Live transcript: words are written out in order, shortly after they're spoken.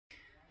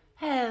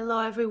Hello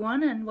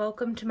everyone and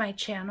welcome to my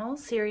channel,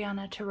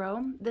 Siriana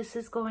Tarot. This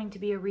is going to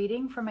be a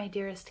reading for my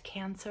dearest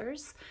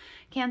Cancers.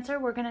 Cancer,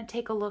 we're going to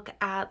take a look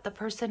at the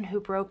person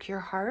who broke your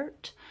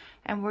heart,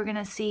 and we're going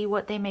to see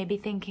what they may be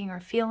thinking or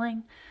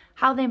feeling,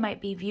 how they might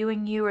be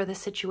viewing you or the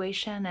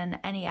situation, and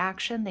any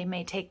action they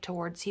may take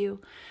towards you.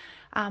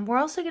 We're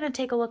also going to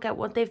take a look at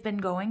what they've been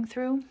going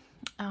through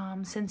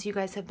since you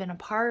guys have been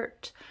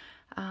apart,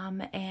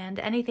 and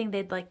anything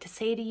they'd like to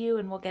say to you,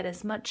 and we'll get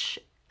as much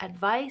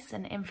advice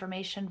and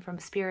information from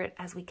Spirit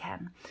as we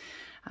can.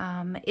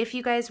 If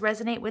you guys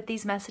resonate with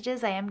these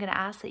messages, I am going to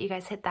ask that you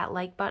guys hit that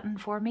like button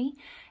for me.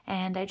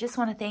 And I just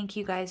want to thank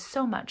you guys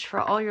so much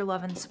for all your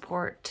love and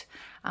support.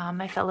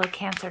 My fellow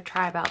Cancer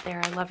tribe out there,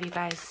 I love you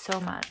guys so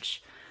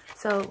much.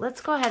 So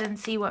let's go ahead and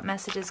see what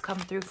messages come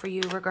through for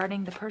you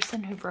regarding the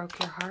person who broke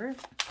your heart.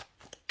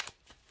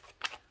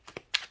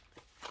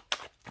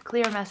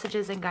 Clear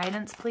messages and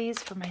guidance, please,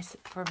 for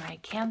my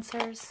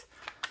Cancers.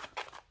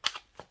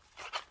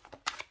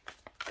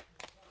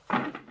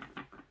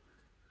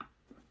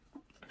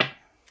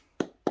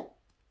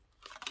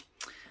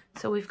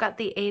 So we've got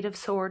the Eight of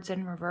Swords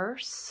in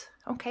reverse.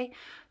 Okay,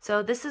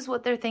 so this is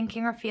what they're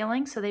thinking or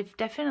feeling. So they've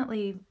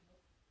definitely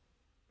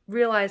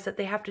realized that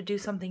they have to do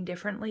something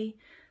differently.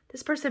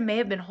 This person may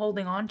have been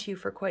holding on to you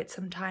for quite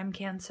some time,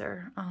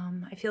 Cancer.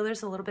 I feel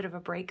there's a little bit of a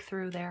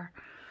breakthrough there.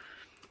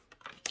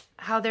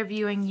 How they're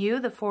viewing you,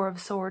 the Four of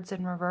Swords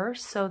in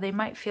reverse. So they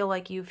might feel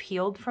like you've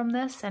healed from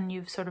this and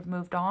you've sort of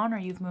moved on, or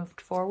you've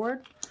moved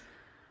forward.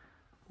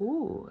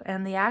 Ooh,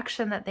 and the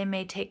action that they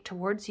may take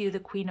towards you,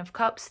 the Queen of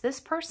Cups. This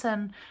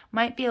person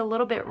might be a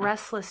little bit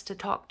restless to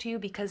talk to you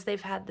because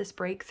they've had this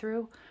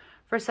breakthrough.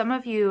 For some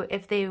of you,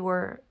 if they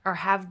were or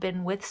have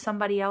been with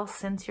somebody else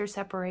since your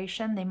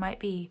separation, they might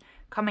be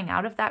coming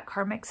out of that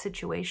karmic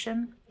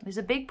situation. There's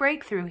a big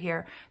breakthrough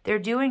here. They're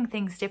doing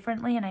things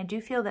differently, and I do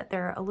feel that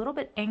they're a little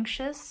bit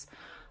anxious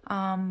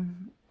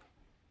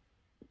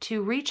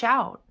to reach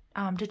out,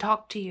 to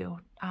talk to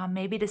you.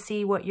 Maybe to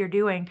see what you're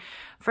doing.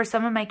 For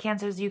some of my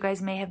Cancers, you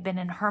guys may have been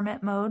in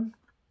hermit mode.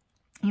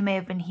 You may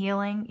have been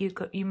healing.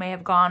 You may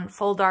have gone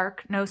full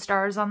dark, no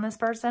stars on this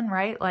person,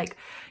 right? Like,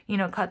 you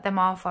know, cut them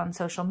off on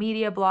social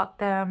media, block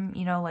them,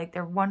 you know, like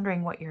they're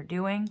wondering what you're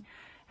doing.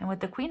 And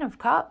with the Queen of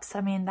Cups,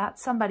 I mean,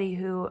 that's somebody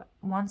who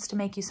wants to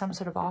make you some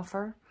sort of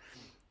offer.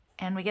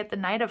 And we get the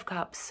Knight of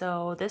Cups.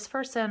 So this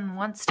person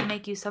wants to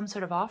make you some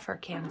sort of offer,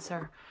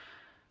 Cancer.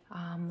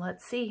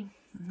 Let's see.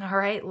 All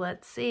right,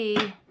 let's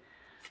see.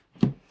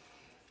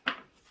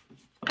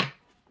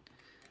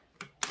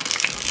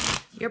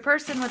 Your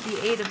person with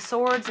the Eight of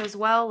Swords as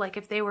well, like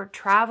if they were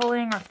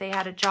traveling or if they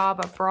had a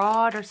job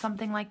abroad or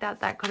something like that,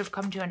 that could have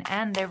come to an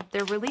end.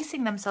 They're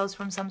releasing themselves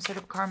from some sort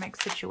of karmic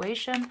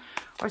situation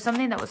or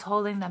something that was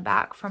holding them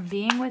back from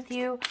being with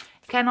you.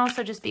 It can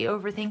also just be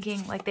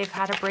overthinking, like they've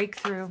had a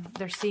breakthrough.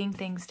 They're seeing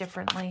things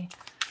differently,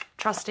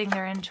 trusting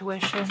their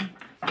intuition.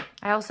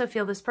 I also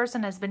feel this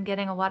person has been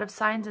getting a lot of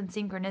signs and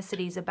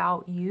synchronicities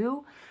about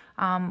you.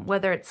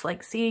 Whether it's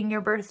like seeing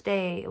your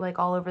birthday like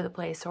all over the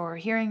place, or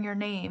hearing your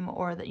name,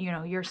 or the, you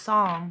know, your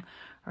song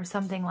or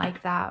something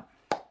like that.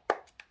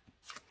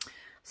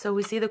 So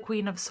we see the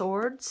Queen of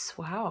Swords.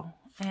 Wow.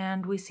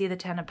 And we see the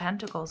Ten of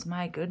Pentacles.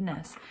 My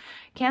goodness.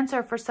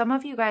 Cancer, for some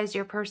of you guys,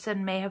 your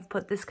person may have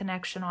put this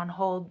connection on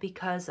hold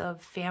because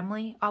of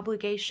family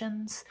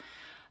obligations,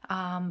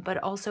 but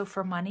also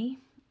for money.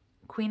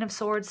 Queen of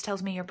Swords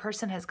tells me your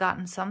person has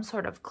gotten some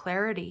sort of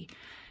clarity.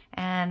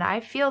 And I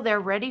feel they're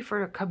ready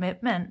for a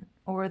commitment,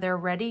 or they're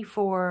ready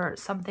for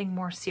something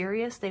more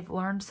serious. They've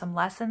learned some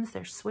lessons.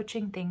 They're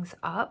switching things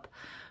up.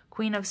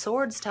 Queen of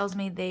Swords tells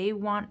me they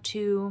want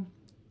to,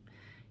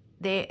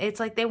 it's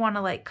like they want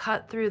to like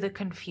cut through the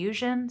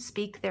confusion,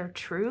 speak their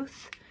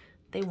truth.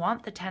 They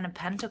want the Ten of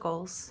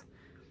Pentacles,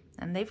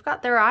 and they've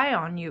got their eye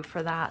on you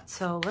for that.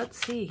 So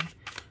let's see.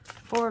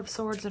 Four of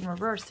Swords in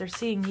reverse. They're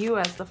seeing you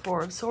as the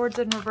Four of Swords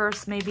in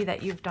reverse. Maybe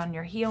that you've done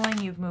your healing,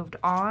 you've moved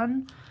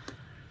on.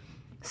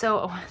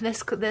 So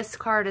this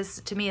card is,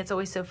 to me, it's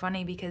always so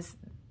funny because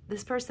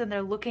this person,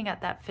 they're looking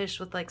at that fish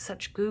with like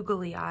such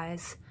googly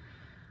eyes.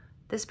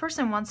 This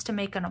person wants to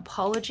make an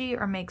apology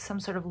or make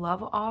some sort of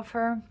love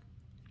offer.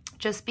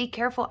 Just be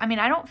careful. I mean,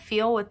 I don't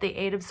feel with the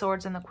Eight of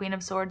Swords and the Queen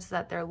of Swords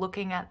that they're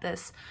looking at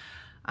this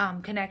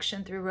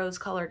connection through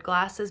rose-colored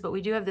glasses, but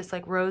we do have this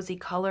like rosy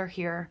color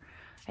here.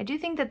 I do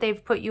think that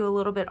they've put you a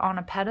little bit on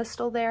a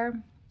pedestal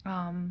there.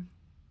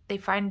 They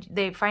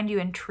find you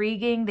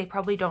intriguing. They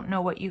probably don't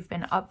know what you've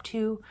been up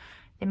to.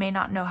 They may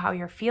not know how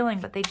you're feeling,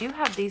 but they do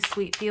have these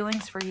sweet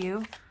feelings for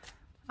you.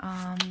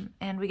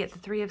 And we get the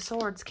Three of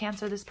Swords.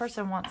 Cancer, this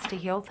person wants to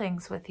heal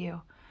things with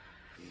you.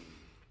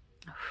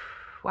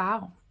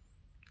 Wow.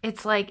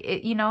 It's like,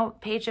 you know,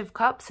 Page of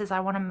Cups says, I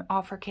want to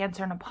offer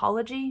Cancer an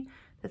apology.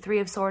 The Three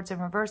of Swords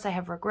in reverse, I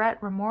have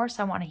regret, remorse.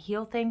 I want to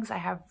heal things. I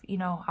have, you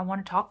know, I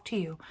want to talk to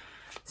you.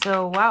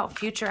 So, wow,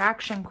 future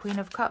action, Queen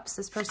of Cups.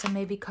 This person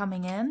may be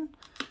coming in.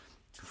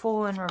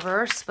 Fool in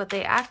reverse, but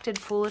they acted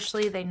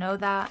foolishly. They know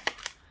that.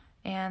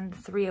 And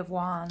Three of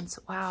Wands.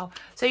 Wow.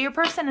 So your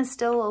person is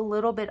still a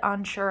little bit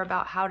unsure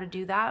about how to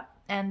do that.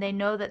 and they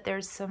know that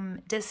there's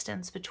some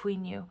distance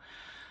between you.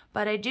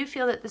 But I do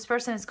feel that this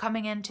person is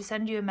coming in to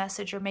send you a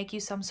message or make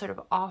you some sort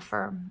of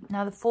offer.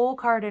 Now, the Fool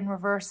card in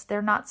reverse,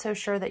 they're not so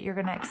sure that you're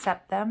going to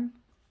accept them.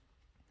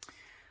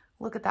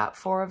 Look at that,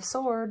 Four of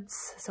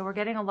Swords. So we're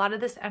getting a lot of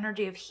this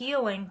energy of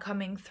healing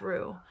coming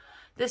through.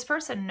 This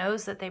person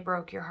knows that they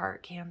broke your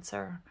heart,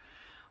 Cancer.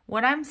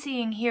 What I'm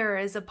seeing here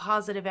is a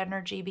positive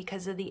energy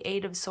because of the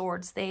Eight of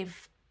Swords.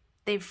 They've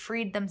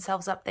freed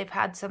themselves up. They've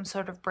had some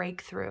sort of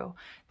breakthrough.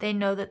 They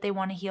know that they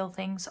want to heal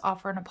things,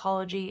 offer an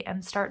apology,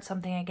 and start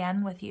something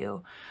again with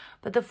you.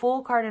 But the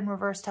Fool card in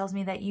reverse tells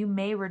me that you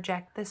may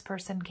reject this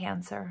person,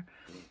 Cancer,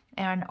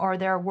 or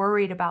they're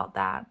worried about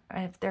that,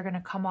 if they're going to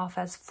come off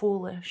as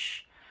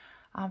foolish.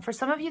 For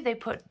some of you, they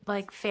put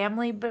like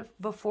family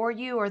before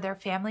you, or their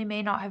family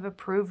may not have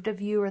approved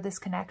of you or this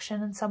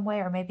connection in some way,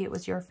 or maybe it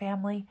was your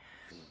family.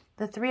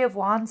 The Three of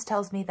Wands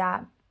tells me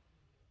that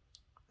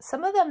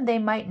some of them, they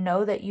might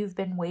know that you've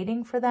been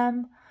waiting for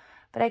them,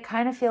 but I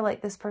kind of feel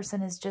like this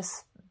person is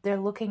just, they're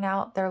looking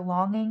out, they're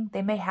longing.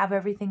 They may have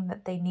everything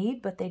that they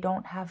need, but they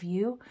don't have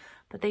you.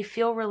 But they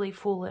feel really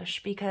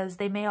foolish because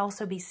they may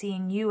also be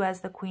seeing you as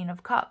the Queen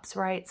of Cups,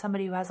 right?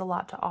 Somebody who has a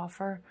lot to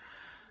offer.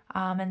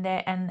 And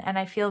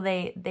I feel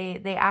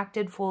they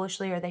acted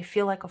foolishly, or they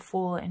feel like a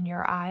fool in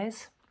your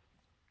eyes.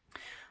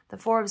 The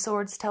Four of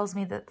Swords tells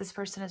me that this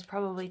person is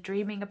probably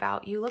dreaming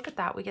about you. Look at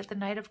that. We get the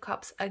Knight of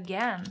Cups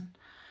again.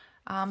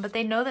 But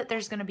they know that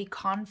there's going to be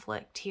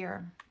conflict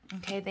here.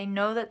 Okay, they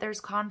know that there's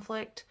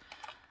conflict.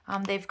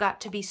 They've got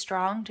to be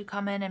strong to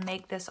come in and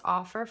make this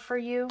offer for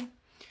you.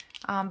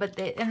 But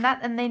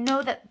they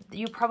know that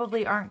you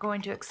probably aren't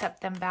going to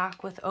accept them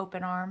back with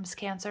open arms,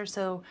 Cancer.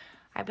 So,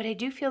 but I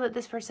do feel that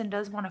this person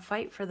does want to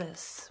fight for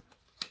this.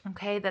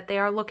 Okay, that they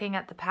are looking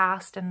at the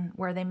past and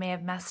where they may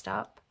have messed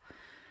up.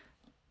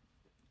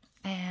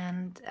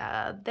 And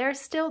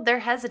they're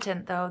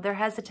hesitant though. They're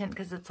hesitant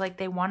because it's like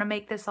they want to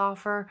make this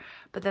offer,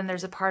 but then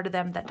there's a part of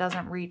them that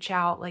doesn't reach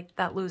out, like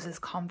that loses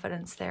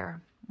confidence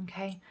there.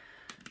 Okay,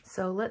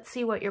 so let's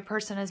see what your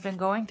person has been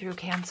going through,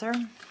 Cancer.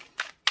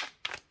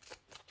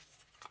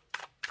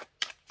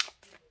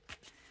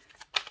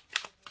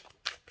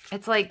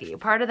 It's like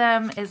part of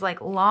them is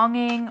like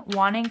longing,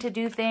 wanting to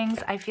do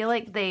things. I feel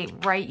like they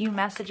write you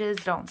messages,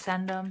 don't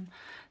send them.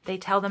 They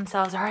tell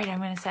themselves, all right, I'm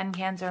going to send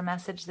Cancer a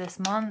message this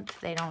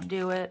month. They don't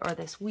do it, or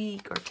this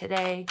week, or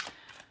today.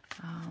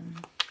 I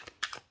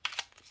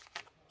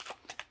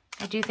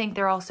do think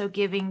they're also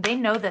giving, they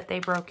know that they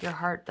broke your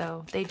heart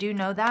though. They do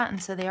know that,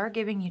 and so they are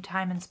giving you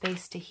time and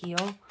space to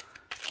heal.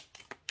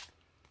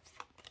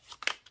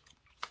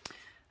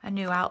 A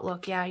new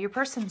outlook, yeah. Your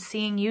person's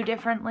seeing you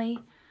differently.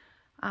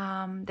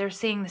 They're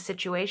seeing the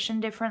situation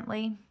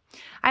differently.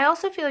 I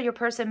also feel your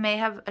person may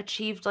have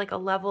achieved like a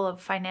level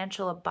of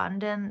financial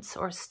abundance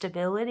or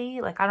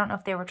stability. Like, I don't know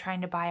if they were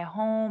trying to buy a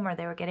home, or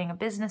they were getting a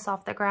business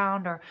off the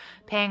ground, or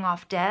paying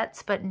off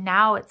debts, but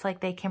now it's like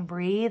they can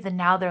breathe, and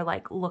now they're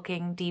like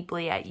looking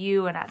deeply at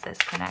you and at this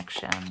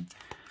connection.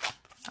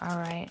 All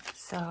right,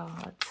 so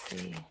let's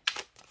see.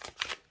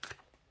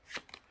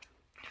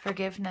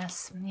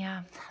 Forgiveness,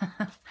 yeah.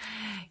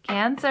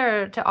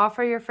 Cancer, to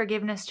offer your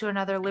forgiveness to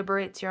another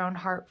liberates your own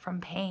heart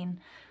from pain.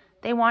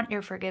 They want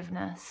your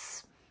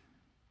forgiveness.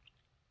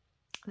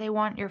 They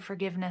want your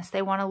forgiveness.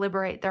 They want to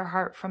liberate their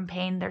heart from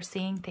pain. They're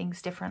seeing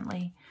things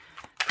differently.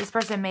 This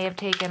person may have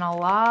taken a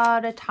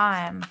lot of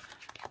time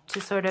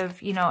to sort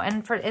of, you know,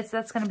 and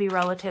that's going to be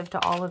relative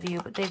to all of you,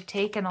 but they've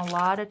taken a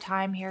lot of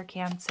time here,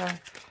 Cancer,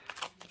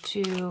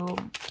 to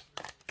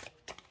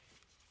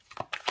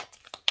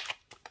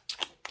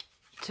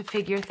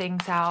figure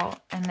things out.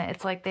 And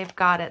it's like they've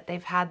got it.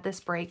 They've had this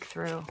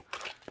breakthrough.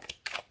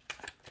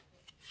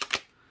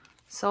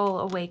 Soul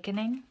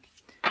awakening.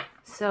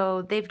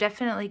 So they've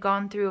definitely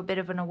gone through a bit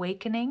of an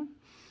awakening,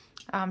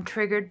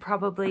 triggered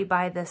probably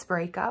by this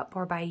breakup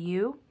or by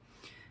you.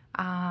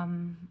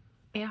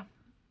 Yeah.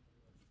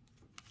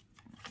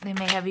 They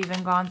may have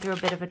even gone through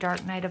a bit of a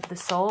dark night of the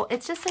soul.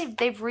 It's just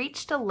they've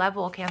reached a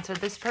level, Cancer.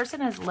 This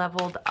person has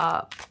leveled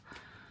up.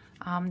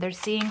 They're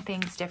seeing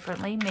things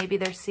differently. Maybe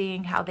they're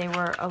seeing how they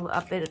were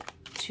a bit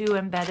too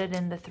embedded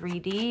in the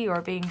 3D,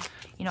 or being,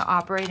 you know,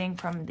 operating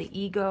from the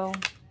ego.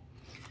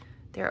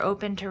 They're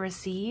open to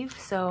receive.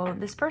 So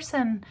this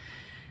person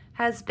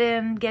has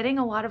been getting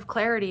a lot of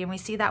clarity, and we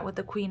see that with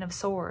the Queen of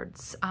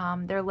Swords.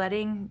 They're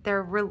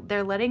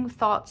letting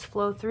thoughts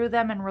flow through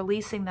them and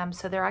releasing them.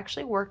 So they're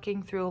actually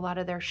working through a lot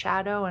of their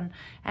shadow and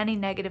any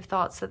negative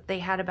thoughts that they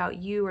had about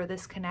you or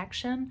this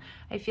connection.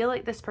 I feel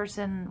like this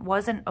person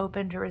wasn't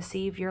open to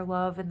receive your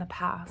love in the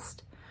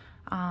past,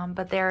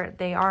 but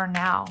they are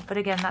now. But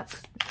again, that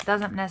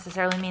doesn't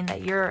necessarily mean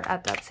that you're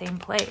at that same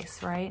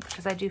place, right?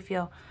 Because I do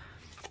feel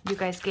you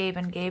guys gave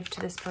and gave to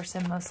this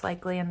person most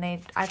likely, and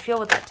I feel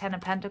with that 10 of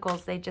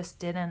Pentacles, they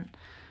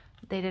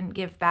didn't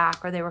give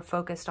back, or they were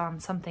focused on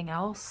something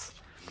else.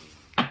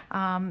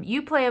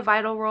 You play a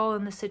vital role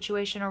in the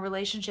situation or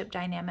relationship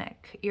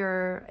dynamic.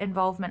 Your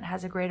involvement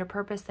has a greater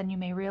purpose than you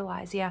may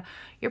realize. Yeah,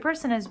 your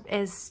person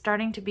is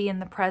starting to be in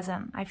the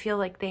present. I feel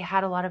like they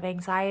had a lot of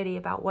anxiety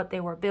about what they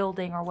were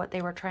building or what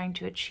they were trying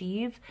to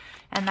achieve,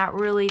 and that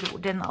really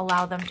didn't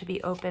allow them to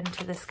be open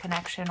to this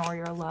connection or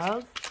your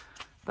love.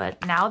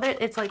 But now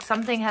that it's like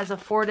something has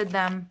afforded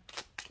them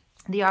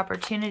the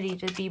opportunity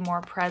to be more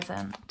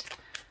present.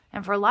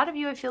 And for a lot of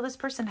you, I feel this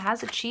person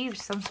has achieved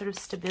some sort of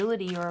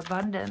stability or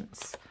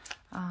abundance.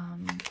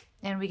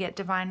 And we get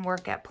divine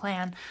work at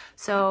plan.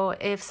 So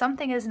if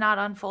something is not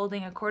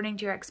unfolding according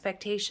to your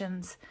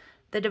expectations,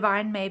 the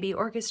divine may be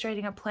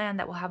orchestrating a plan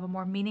that will have a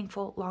more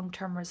meaningful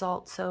long-term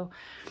result. So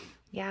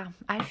yeah,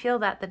 I feel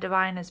that the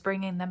divine is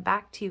bringing them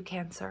back to you,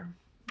 Cancer.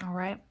 All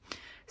right.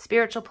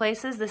 Spiritual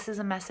places, this is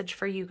a message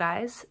for you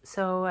guys.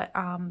 So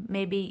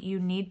maybe you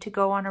need to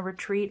go on a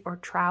retreat or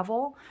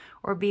travel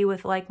or be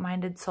with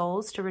like-minded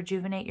souls to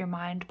rejuvenate your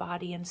mind,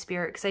 body, and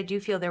spirit. Because I do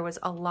feel there was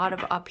a lot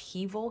of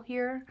upheaval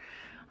here.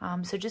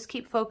 So just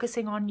keep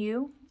focusing on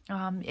you.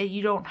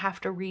 You don't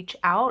have to reach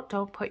out.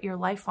 Don't put your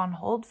life on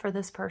hold for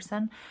this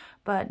person.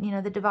 But, you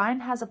know, the divine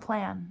has a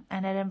plan,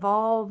 and it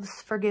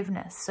involves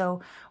forgiveness.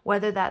 So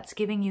whether that's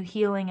giving you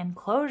healing and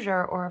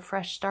closure or a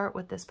fresh start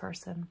with this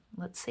person,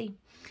 let's see.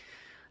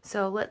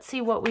 So let's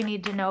see what we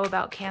need to know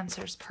about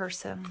Cancer's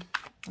person.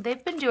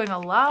 They've been doing a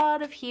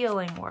lot of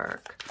healing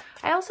work.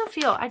 I also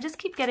feel, I just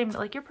keep getting,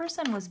 like, your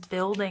person was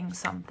building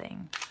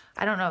something.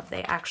 I don't know if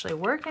they actually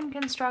work in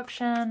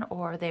construction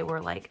or they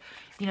were like,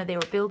 you know, they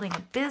were building a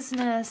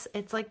business.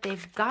 It's like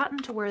they've gotten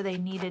to where they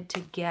needed to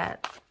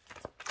get.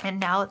 And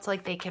now it's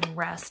like they can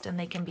rest and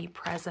they can be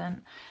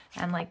present.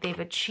 And like they've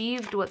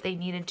achieved what they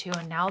needed to.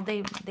 And now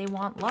they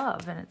want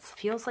love. And it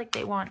feels like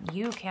they want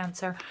you,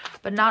 Cancer.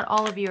 But not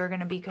all of you are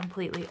going to be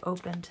completely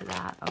open to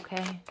that,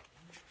 okay?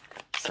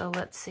 So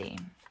let's see.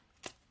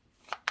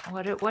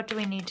 What do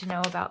we need to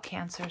know about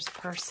Cancer's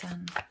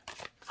person?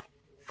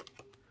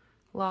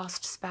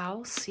 Lost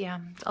spouse. Yeah,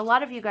 a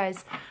lot of you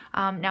guys,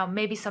 now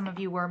maybe some of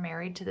you were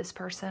married to this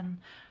person,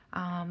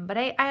 but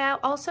I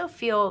also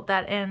feel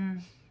that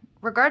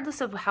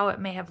regardless of how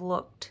it may have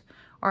looked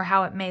or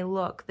how it may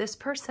look, this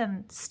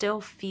person still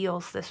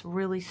feels this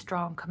really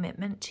strong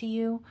commitment to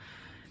you.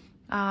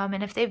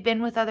 And if they've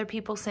been with other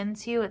people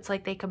since you, it's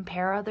like they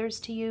compare others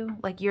to you.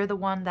 Like you're the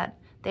one that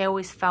they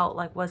always felt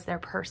like was their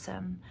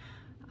person.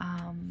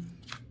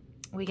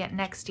 We get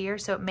next year,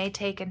 so it may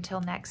take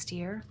until next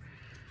year.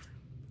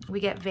 We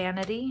get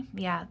vanity.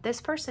 Yeah, this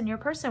person, your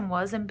person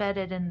was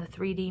embedded in the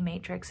 3D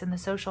matrix, in the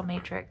social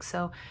matrix.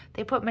 So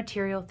they put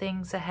material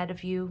things ahead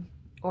of you,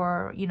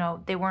 or, you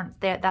know, they weren't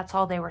there. That's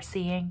all they were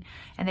seeing.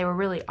 And they were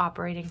really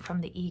operating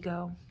from the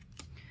ego.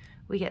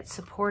 We get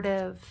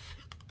supportive,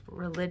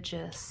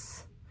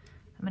 religious.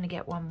 I'm going to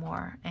get one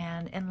more.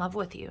 And in love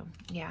with you.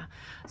 Yeah.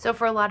 So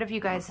for a lot of you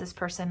guys, this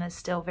person is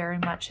still very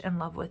much in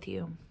love with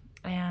you.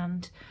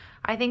 And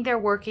I think they're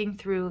working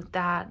through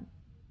that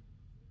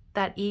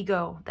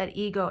ego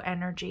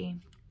energy.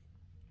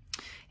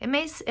 It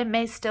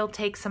may still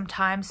take some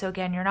time. So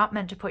again, you're not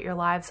meant to put your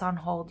lives on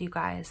hold, you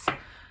guys.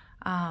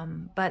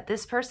 But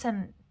this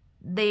person,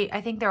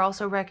 I think they're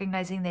also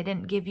recognizing they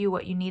didn't give you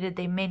what you needed.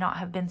 They may not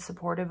have been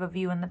supportive of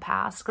you in the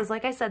past. Because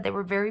like I said, they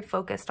were very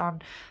focused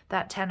on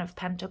that 10 of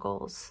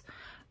Pentacles.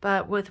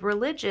 But with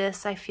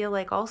religious, I feel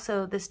like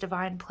also this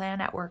divine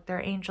plan at work,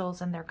 their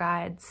angels and their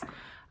guides,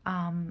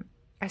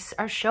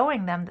 are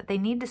showing them that they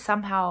need to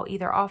somehow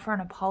either offer an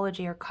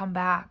apology or come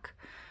back,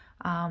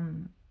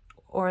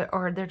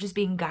 or they're just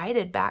being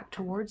guided back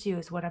towards you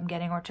is what I'm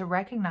getting, or to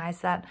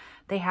recognize that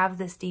they have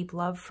this deep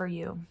love for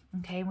you.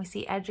 Okay, and we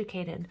see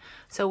educated.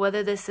 So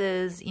whether this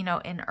is, you know,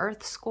 in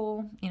Earth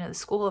School, you know, the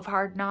School of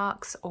Hard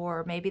Knocks,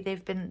 or maybe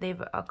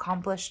they've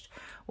accomplished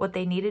what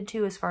they needed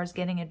to as far as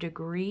getting a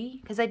degree,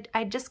 because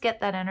I just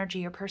get that energy.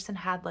 Your person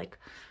had like,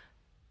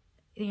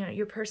 you know,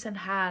 your person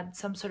had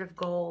some sort of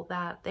goal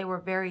that they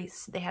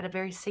had a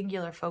very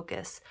singular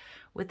focus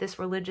with this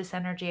religious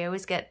energy.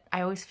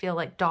 I always feel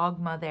like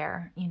dogma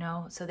there, you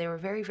know, so they were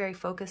very, very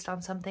focused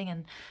on something,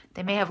 and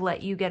they may have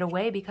let you get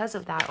away because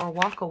of that, or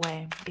walk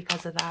away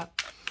because of that,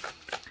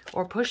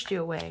 or pushed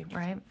you away,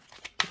 right?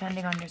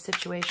 Depending on your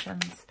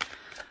situations.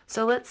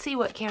 So let's see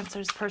what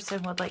Cancer's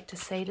person would like to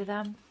say to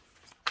them.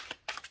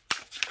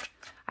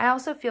 I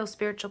also feel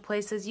spiritual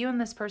places. You and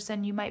this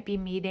person, you might be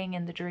meeting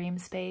in the dream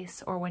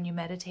space or when you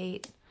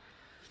meditate.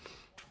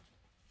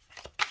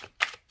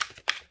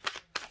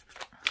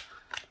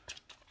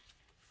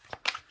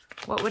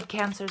 What would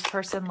Cancer's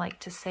person like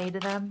to say to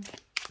them?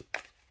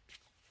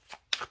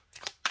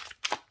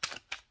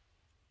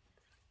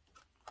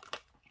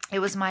 It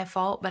was my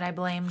fault, but I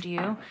blamed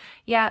you.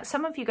 Yeah,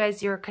 some of you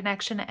guys, your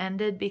connection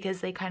ended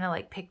because they kind of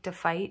like picked a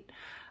fight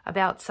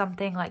about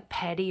something like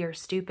petty or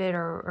stupid,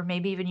 or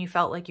maybe even you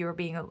felt like you were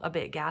being a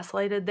bit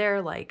gaslighted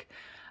there, like,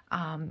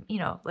 you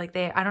know, like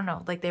I don't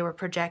know, like they were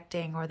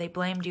projecting, or they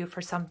blamed you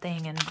for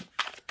something, and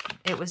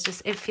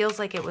it feels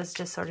like it was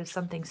just sort of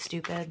something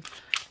stupid,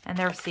 and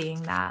they're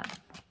seeing that.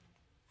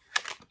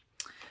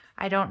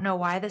 I don't know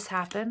why this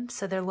happened.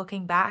 So they're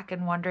looking back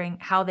and wondering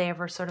how they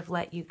ever sort of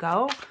let you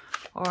go,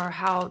 or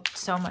how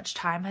so much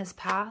time has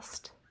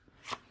passed.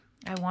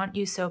 I want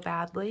you so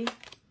badly.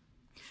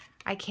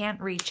 I can't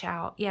reach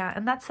out. Yeah,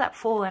 and that's that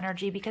Fool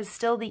energy, because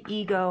still the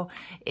ego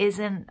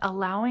isn't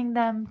allowing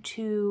them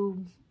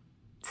to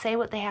say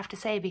what they have to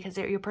say, because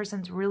your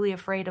person's really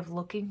afraid of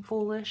looking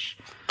foolish.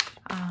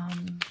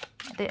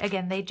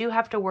 Again, they do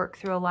have to work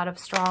through a lot of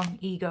strong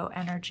ego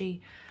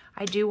energy.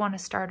 I do want to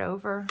start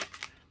over,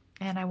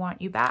 and I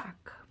want you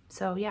back.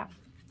 So yeah,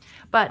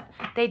 but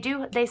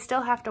they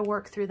still have to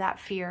work through that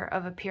fear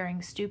of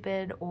appearing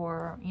stupid,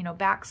 or, you know,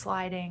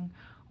 backsliding,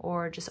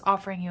 or just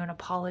offering you an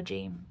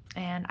apology.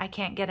 And I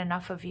can't get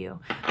enough of you.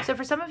 So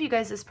for some of you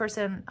guys, this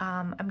person,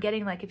 I'm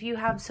getting like, if you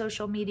have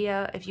social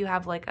media, if you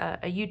have like a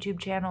YouTube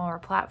channel or a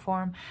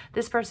platform,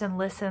 this person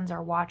listens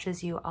or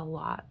watches you a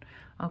lot.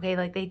 Okay,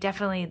 like they're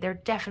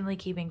definitely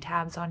keeping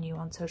tabs on you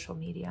on social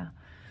media.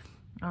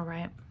 All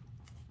right.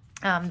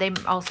 They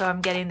also,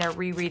 I'm getting they're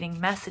rereading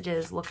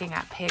messages, looking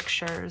at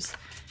pictures.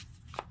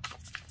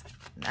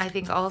 I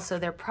think also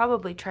they're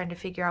probably trying to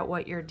figure out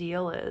what your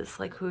deal is,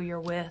 like who you're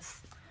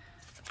with.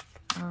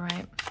 All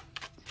right.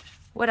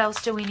 What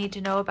else do we need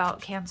to know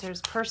about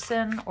Cancer's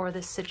person or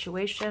this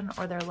situation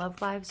or their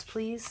love lives,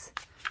 please?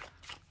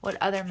 What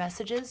other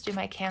messages do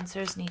my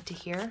Cancers need to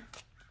hear?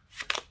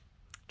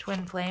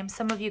 Twin flame.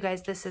 Some of you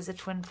guys, this is a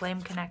twin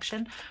flame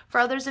connection. For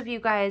others of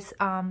you guys,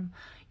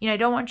 you know, I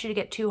don't want you to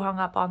get too hung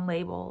up on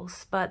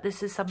labels, but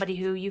this is somebody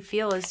who you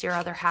feel is your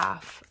other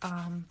half,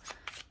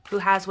 who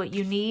has what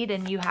you need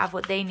and you have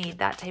what they need,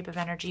 that type of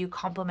energy. You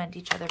complement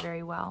each other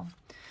very well.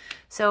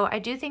 So I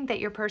do think that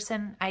your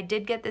person, I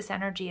did get this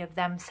energy of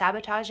them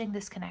sabotaging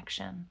this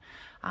connection.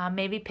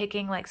 Maybe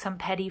picking like some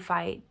petty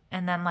fight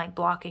and then like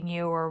blocking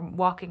you or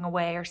walking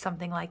away or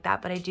something like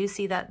that. But I do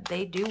see that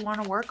they do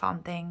want to work on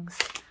things.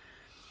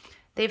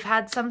 They've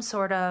had some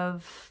sort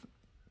of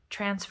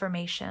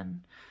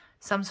transformation,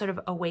 some sort of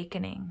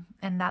awakening.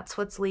 And that's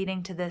what's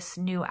leading to this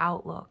new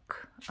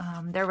outlook.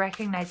 They're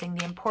recognizing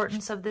the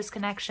importance of this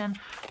connection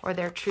or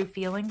their true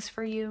feelings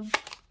for you.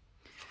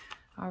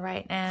 All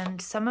right,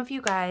 and some of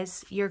you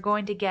guys, you're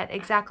going to get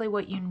exactly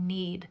what you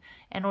need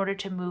in order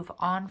to move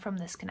on from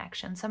this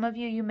connection. Some of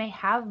you, you may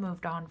have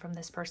moved on from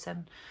this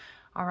person.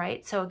 All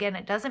right, so again,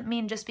 it doesn't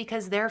mean just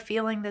because they're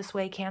feeling this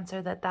way,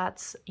 Cancer,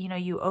 that's, you know,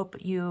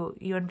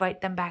 you invite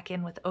them back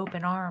in with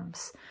open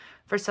arms.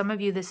 For some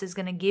of you, this is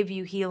going to give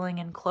you healing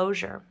and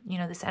closure, you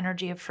know, this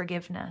energy of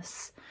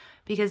forgiveness,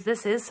 because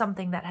this is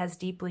something that has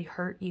deeply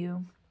hurt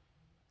you.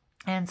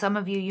 And some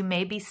of you, you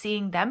may be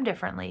seeing them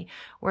differently,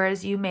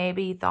 whereas you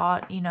maybe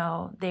thought, you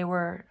know, they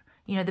were,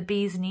 you know, the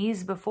bee's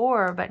knees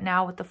before, but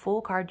now with the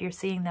Fool card, you're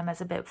seeing them as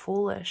a bit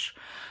foolish.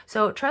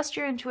 So trust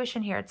your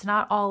intuition here. It's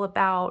not all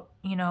about,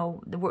 you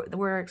know,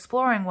 we're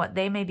exploring what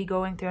they may be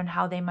going through and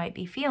how they might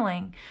be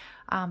feeling.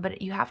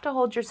 But you have to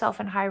hold yourself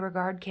in high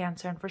regard,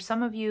 Cancer. And for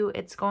some of you,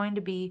 it's going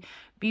to be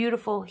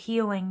beautiful,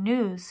 healing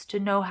news to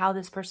know how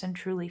this person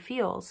truly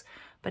feels.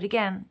 But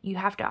again, you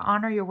have to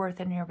honor your worth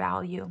and your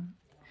value.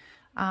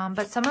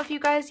 But some of you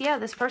guys, yeah,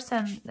 this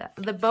person,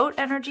 the boat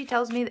energy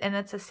tells me, and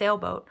it's a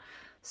sailboat.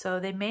 So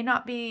it may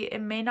not be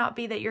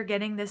that you're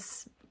getting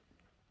this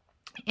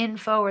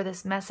info or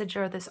this message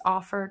or this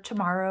offer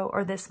tomorrow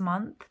or this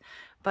month,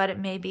 but it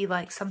may be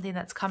like something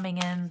that's coming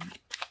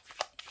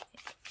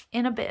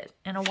in a bit,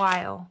 in a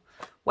while.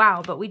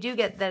 Wow, but we do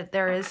get that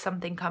there is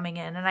something coming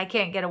in, and I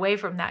can't get away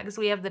from that because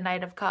we have the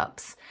Knight of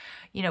Cups.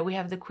 You know, we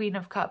have the Queen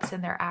of Cups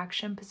in their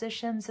action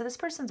position. So this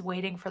person's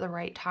waiting for the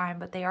right time,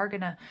 but they are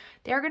gonna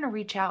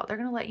reach out. They're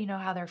gonna let you know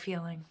how they're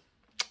feeling.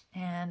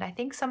 And I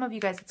think some of you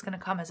guys, it's gonna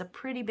come as a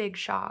pretty big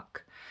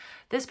shock.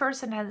 This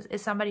person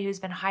is somebody who's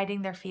been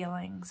hiding their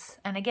feelings.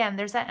 And again,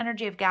 there's that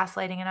energy of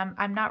gaslighting, and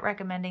I'm not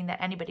recommending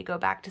that anybody go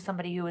back to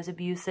somebody who was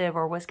abusive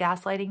or was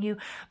gaslighting you,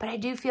 but I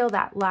do feel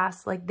that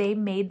like they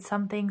made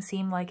something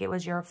seem like it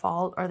was your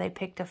fault, or they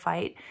picked a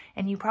fight,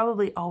 and you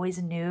probably always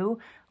knew,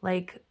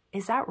 like,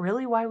 is that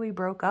really why we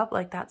broke up?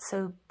 Like, that's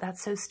so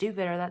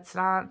stupid, or that's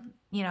not,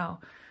 you know,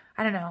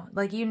 I don't know.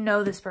 Like, you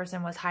know, this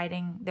person was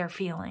hiding their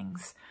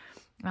feelings.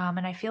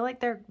 And I feel like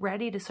they're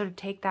ready to sort of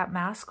take that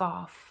mask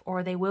off,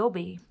 or they will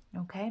be,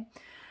 okay?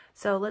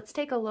 So let's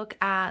take a look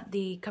at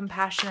the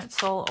Compassionate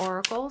Soul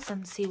Oracles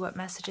and see what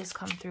messages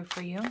come through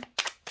for you.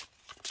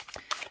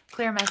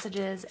 Clear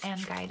messages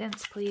and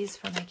guidance, please,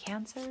 for my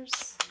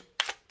Cancers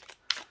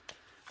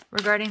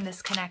regarding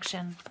this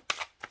connection.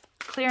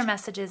 Clear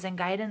messages and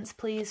guidance,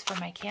 please, for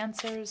my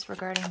Cancers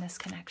regarding this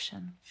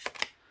connection.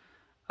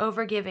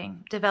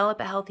 Overgiving. Develop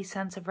a healthy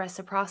sense of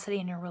reciprocity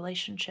in your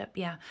relationship.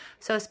 Yeah.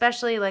 So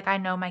especially, like, I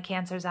know my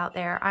Cancers out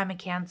there. I'm a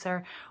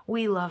Cancer.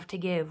 We love to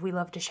give. We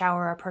love to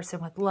shower our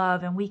person with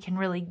love, and we can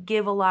really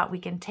give a lot. We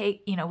can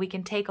take, you know, we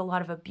can take a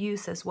lot of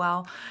abuse as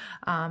well.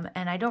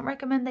 And I don't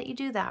recommend that you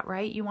do that,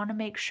 right? You want to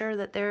make sure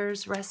that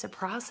there's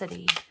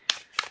reciprocity.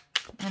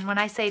 And when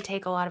I say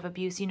take a lot of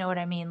abuse, you know what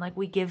I mean? Like,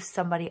 we give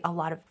somebody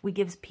we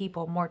give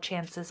people more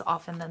chances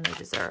often than they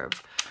deserve.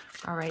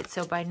 All right,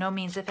 so by no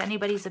means, if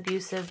anybody's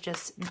abusive,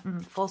 just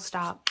full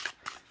stop.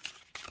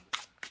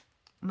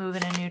 move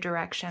in a new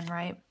direction,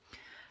 right?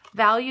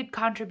 Valued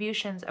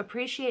contributions.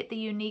 Appreciate the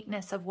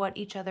uniqueness of what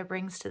each other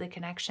brings to the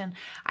connection.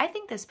 I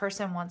think this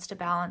person wants to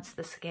balance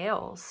the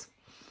scales.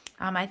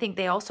 I think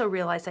they also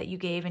realize that you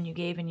gave and you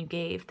gave and you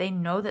gave. They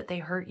know that they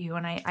hurt you.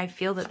 And I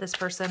feel that this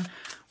person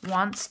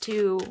wants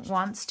to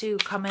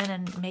come in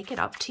and make it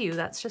up to you.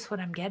 That's just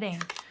what I'm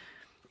getting.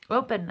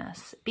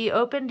 Openness. Be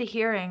open to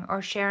hearing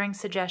or sharing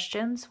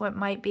suggestions. What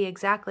might be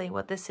exactly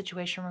what this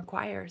situation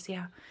requires.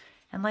 Yeah.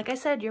 And like I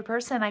said, your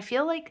person, I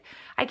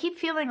keep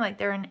feeling like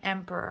they're an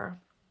emperor,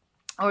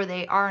 or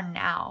they are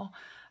now.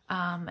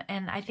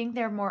 And I think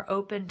they're more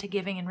open to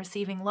giving and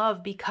receiving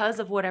love because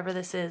of whatever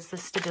this is, the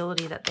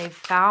stability that they've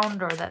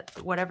found or that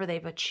whatever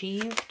they've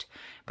achieved.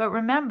 But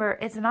remember,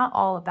 it's not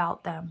all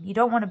about them. You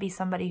don't want to be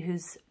somebody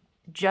who's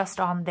just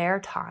on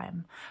their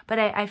time. But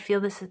I feel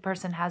this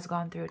person has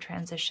gone through a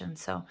transition.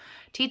 So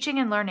teaching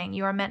and learning,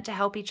 you are meant to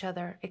help each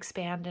other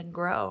expand and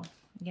grow.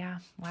 Yeah,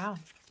 wow.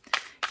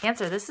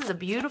 Cancer, this is a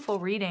beautiful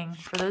reading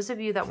for those of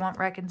you that want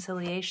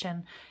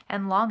reconciliation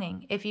and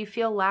longing. If you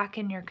feel lack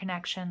in your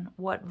connection,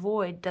 what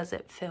void does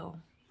it fill?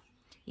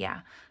 Yeah,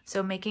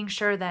 so making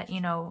sure that,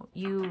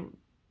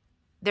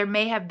 there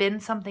may have been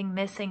something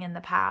missing in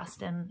the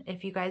past. And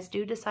if you guys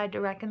do decide to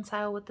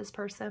reconcile with this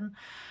person,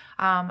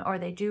 or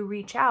they do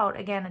reach out,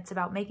 again, it's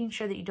about making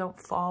sure that you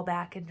don't fall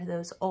back into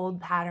those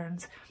old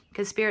patterns,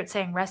 because Spirit's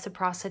saying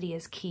reciprocity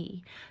is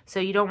key. So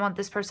you don't want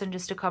this person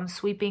just to come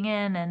sweeping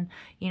in and,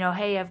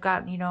 hey, I've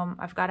got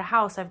a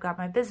house, I've got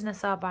my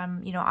business up,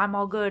 I'm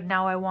all good.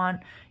 Now I want,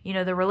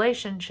 the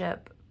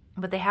relationship,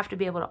 but they have to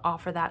be able to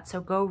offer that.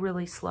 So go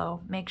really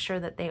slow. Make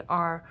sure that they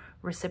are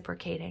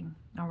reciprocating.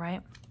 All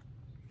right.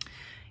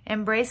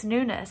 Embrace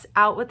newness.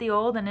 Out with the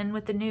old and in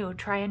with the new.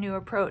 Try a new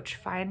approach.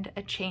 Find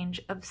a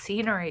change of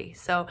scenery.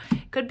 So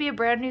it could be a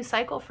brand new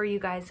cycle for you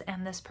guys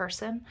and this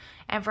person.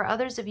 And for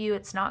others of you,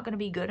 it's not going to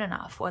be good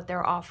enough what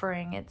they're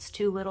offering. It's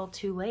too little,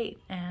 too late.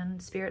 And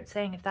Spirit's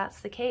saying if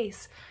that's the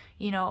case,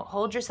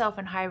 hold yourself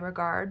in high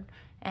regard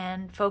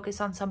and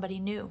focus on somebody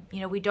new.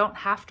 We don't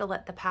have to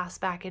let the past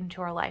back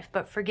into our life,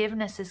 but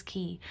forgiveness is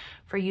key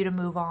for you to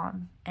move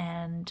on.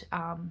 And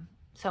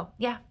so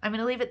yeah, I'm going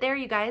to leave it there,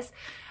 you guys.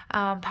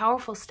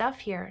 Powerful stuff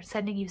here.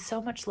 Sending you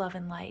so much love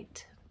and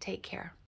light. Take care.